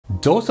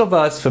Those of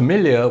us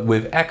familiar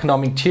with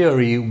economic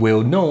theory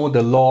will know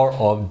the law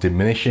of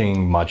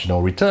diminishing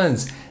marginal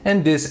returns,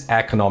 and this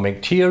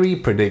economic theory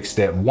predicts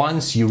that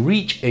once you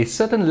reach a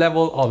certain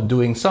level of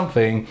doing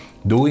something,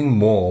 doing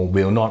more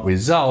will not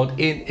result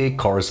in a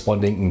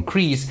corresponding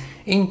increase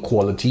in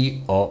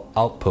quality of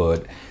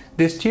output.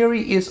 This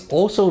theory is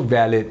also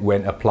valid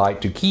when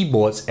applied to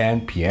keyboards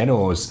and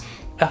pianos.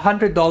 A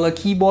 $100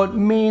 keyboard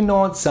may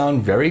not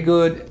sound very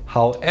good.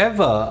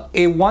 However,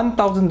 a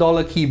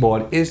 $1,000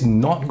 keyboard is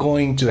not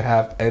going to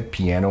have a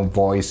piano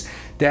voice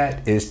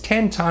that is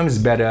 10 times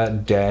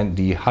better than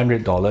the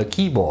 $100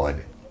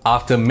 keyboard.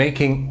 After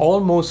making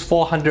almost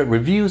 400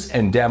 reviews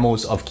and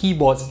demos of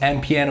keyboards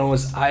and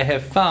pianos, I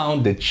have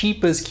found the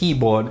cheapest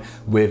keyboard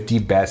with the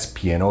best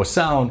piano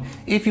sound.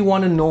 If you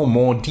want to know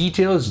more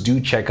details,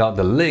 do check out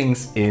the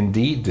links in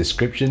the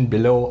description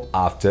below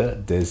after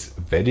this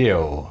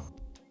video.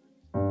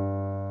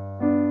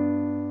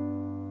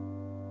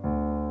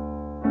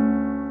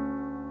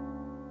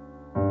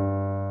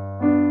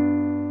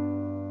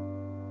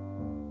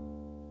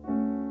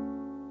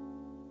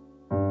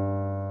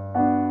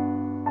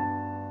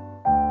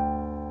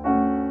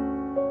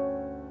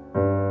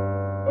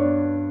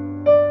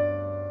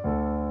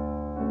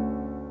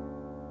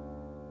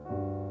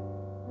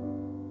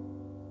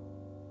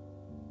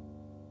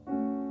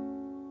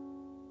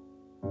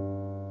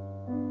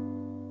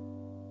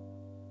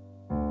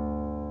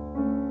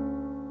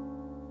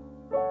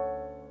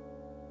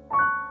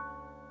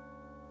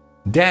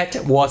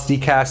 That was the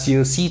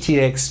Casio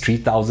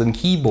CT-X3000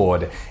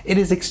 keyboard. It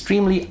is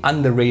extremely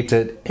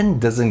underrated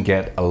and doesn't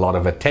get a lot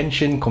of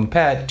attention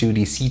compared to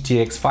the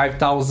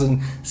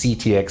CT-X5000,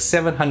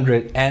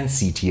 CT-X700 and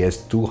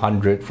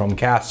CT-S200 from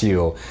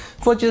Casio.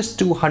 For just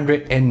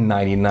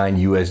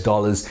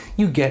 $299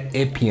 you get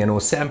a piano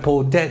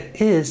sample that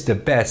is the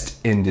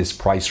best in this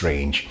price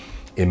range.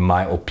 In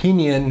my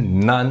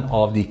opinion, none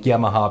of the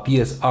Yamaha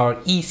PSR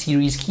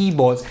E-Series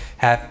keyboards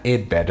have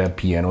a better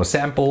piano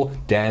sample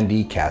than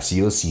the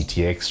Casio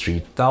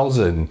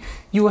CT-X3000.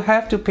 You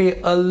have to pay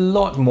a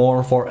lot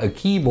more for a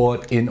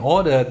keyboard in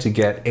order to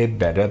get a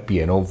better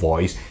piano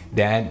voice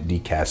than the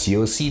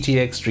Casio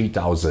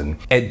CT-X3000.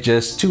 At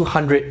just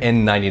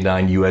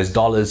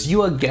 $299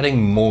 you are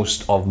getting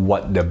most of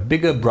what the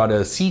bigger brother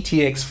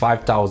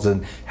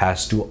CT-X5000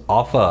 has to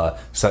offer,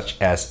 such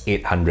as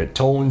 800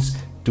 tones,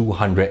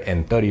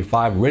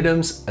 235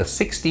 rhythms, a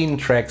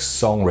 16-track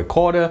song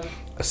recorder,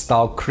 a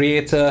style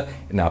creator,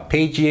 an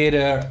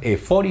arpeggiator, a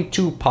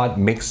 42-part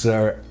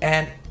mixer,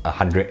 and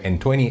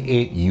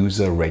 128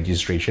 user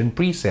registration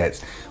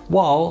presets,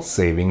 while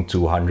saving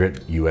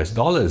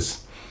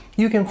 $200.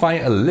 You can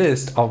find a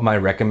list of my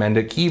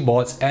recommended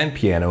keyboards and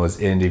pianos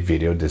in the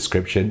video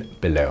description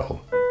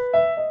below.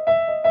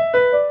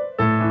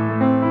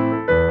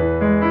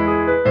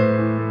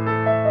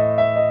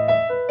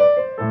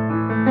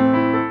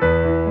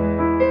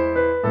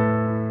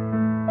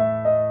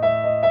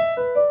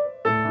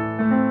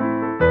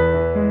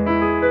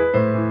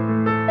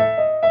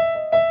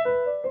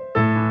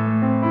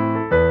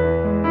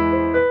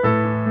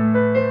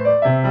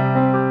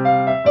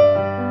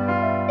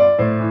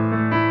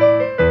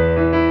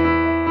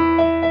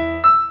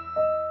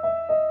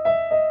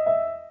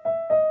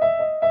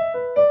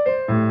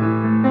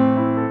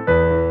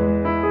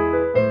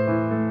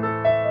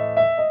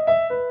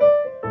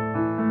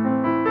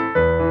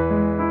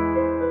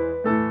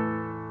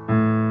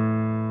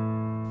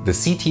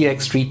 The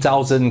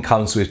CT-X3000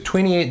 comes with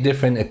 28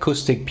 different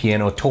acoustic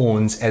piano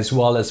tones as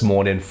well as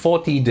more than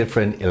 40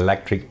 different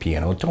electric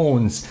piano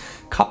tones.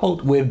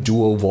 Coupled with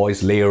dual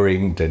voice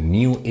layering, the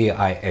new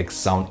AIX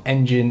sound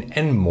engine,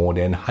 and more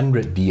than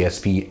 100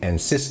 DSP and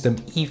system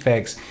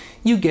effects,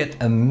 you get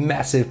a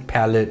massive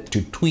palette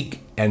to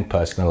tweak and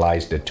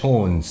personalize the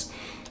tones.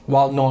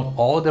 While not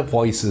all the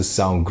voices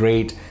sound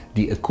great,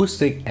 the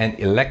acoustic and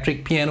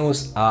electric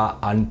pianos are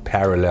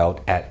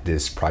unparalleled at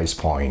this price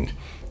point.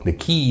 The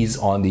keys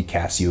on the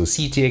Casio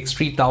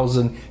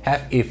CT-X3000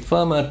 have a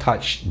firmer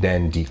touch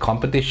than the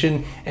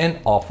competition and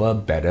offer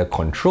better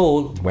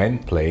control when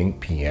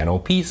playing piano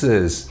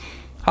pieces.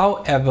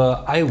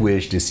 However, I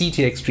wish the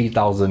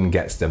CT-X3000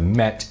 gets the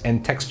matte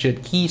and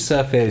textured key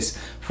surface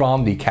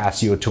from the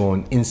Casio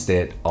Tone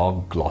instead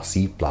of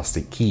glossy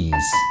plastic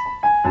keys.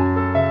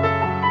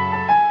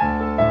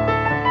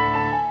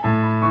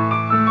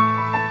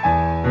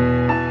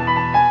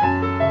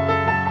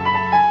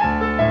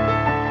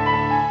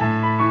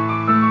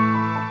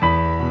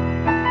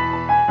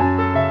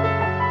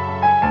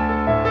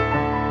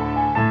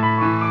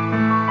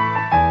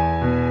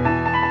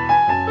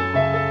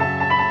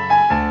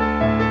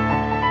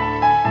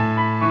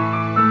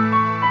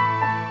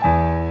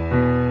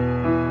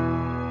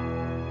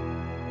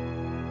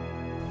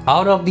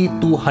 Out of the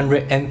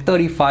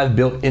 235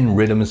 built-in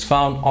rhythms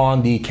found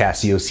on the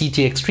Casio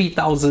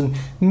CT-X3000,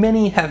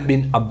 many have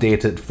been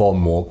updated for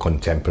more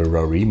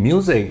contemporary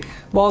music,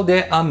 while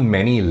there are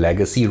many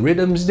legacy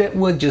rhythms that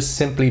were just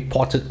simply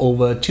ported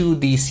over to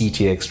the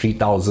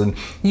CT-X3000.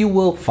 You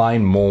will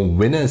find more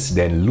winners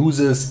than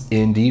losers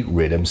in the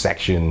rhythm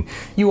section.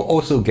 You will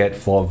also get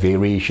 4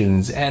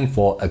 variations and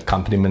 4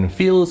 accompaniment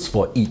fills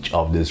for each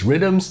of these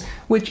rhythms,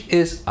 which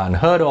is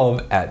unheard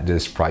of at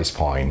this price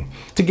point.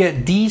 To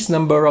get these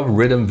number of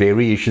rhythm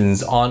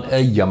variations on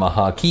a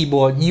Yamaha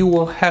keyboard, you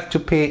will have to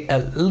pay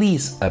at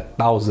least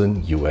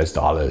 $1,000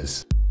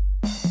 US.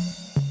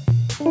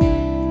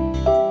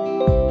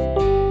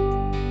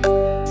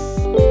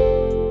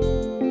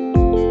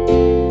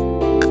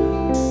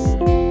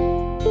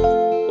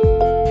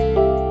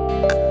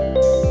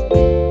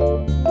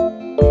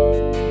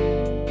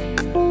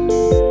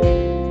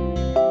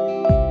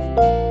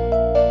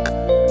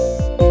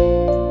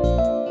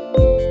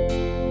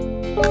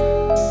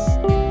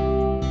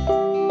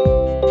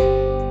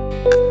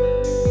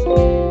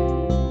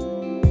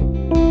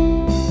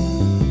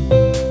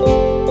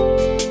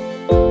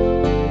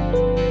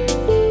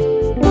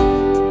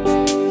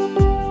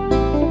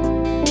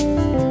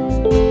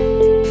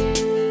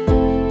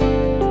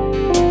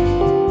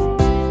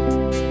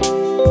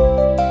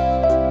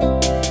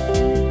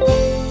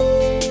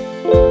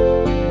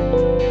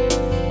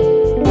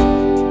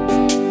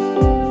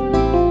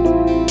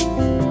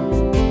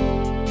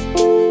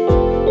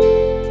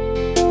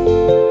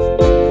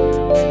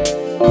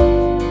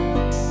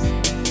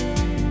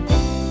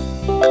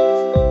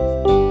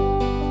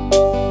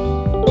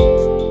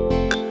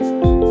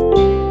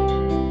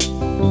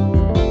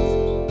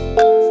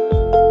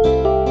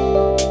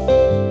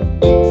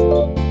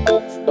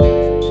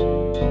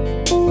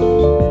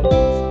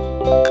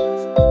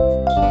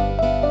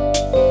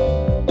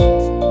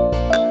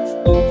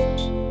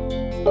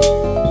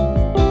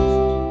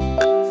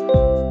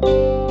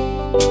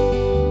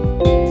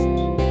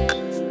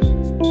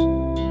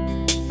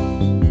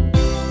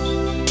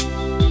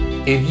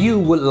 If you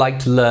would like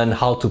to learn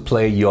how to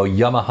play your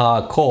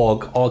Yamaha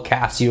Korg or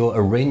Casio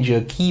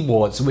Arranger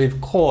keyboards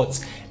with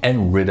chords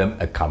and rhythm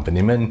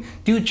accompaniment,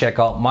 do check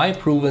out my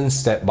proven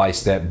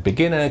step-by-step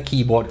beginner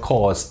keyboard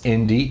course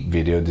in the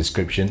video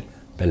description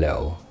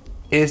below.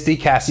 Is the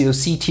Casio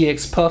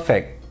CT-X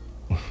perfect?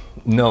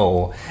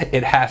 No,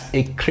 it has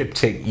a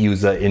cryptic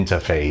user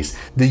interface.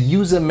 The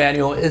user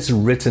manual is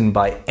written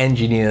by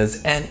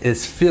engineers and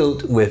is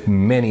filled with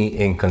many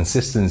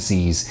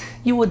inconsistencies.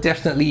 You will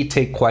definitely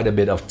take quite a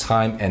bit of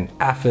time and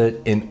effort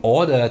in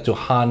order to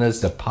harness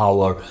the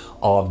power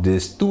of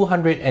this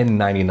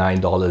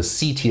 $299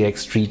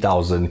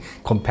 CT-X3000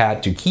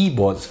 compared to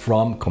keyboards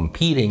from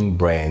competing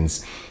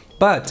brands.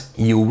 But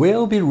you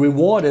will be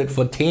rewarded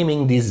for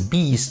taming this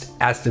beast,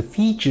 as the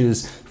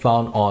features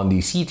found on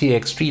the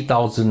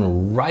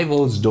CT-X3000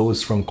 rivals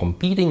those from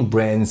competing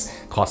brands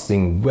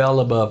costing well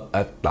above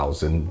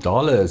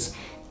 $1,000.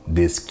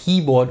 This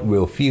keyboard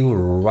will feel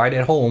right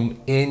at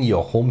home in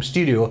your home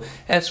studio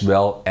as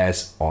well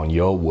as on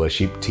your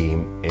worship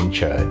team in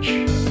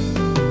church.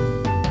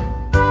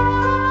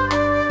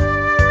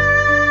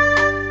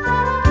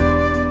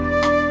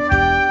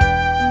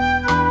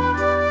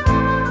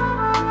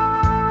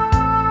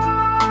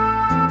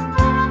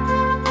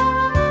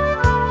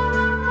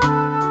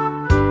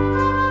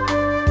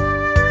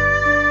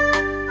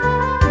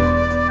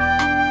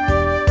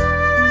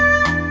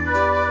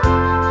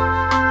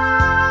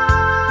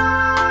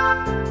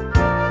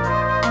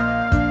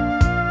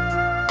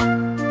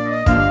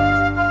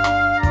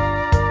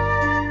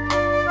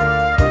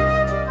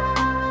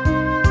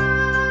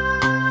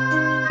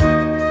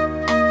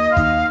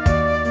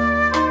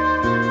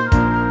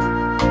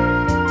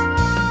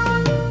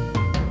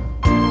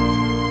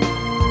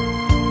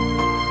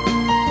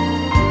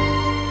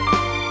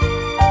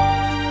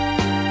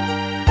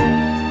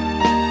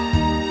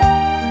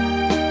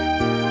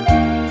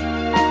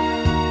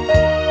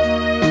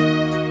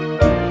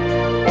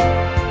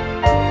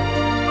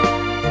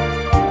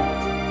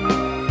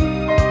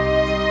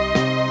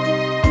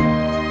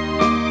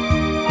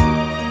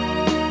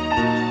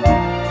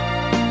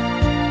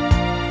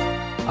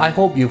 I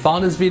hope you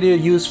found this video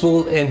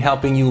useful in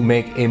helping you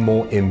make a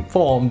more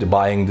informed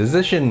buying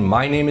decision.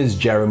 My name is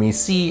Jeremy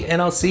C,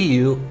 and I'll see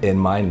you in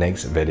my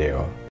next video.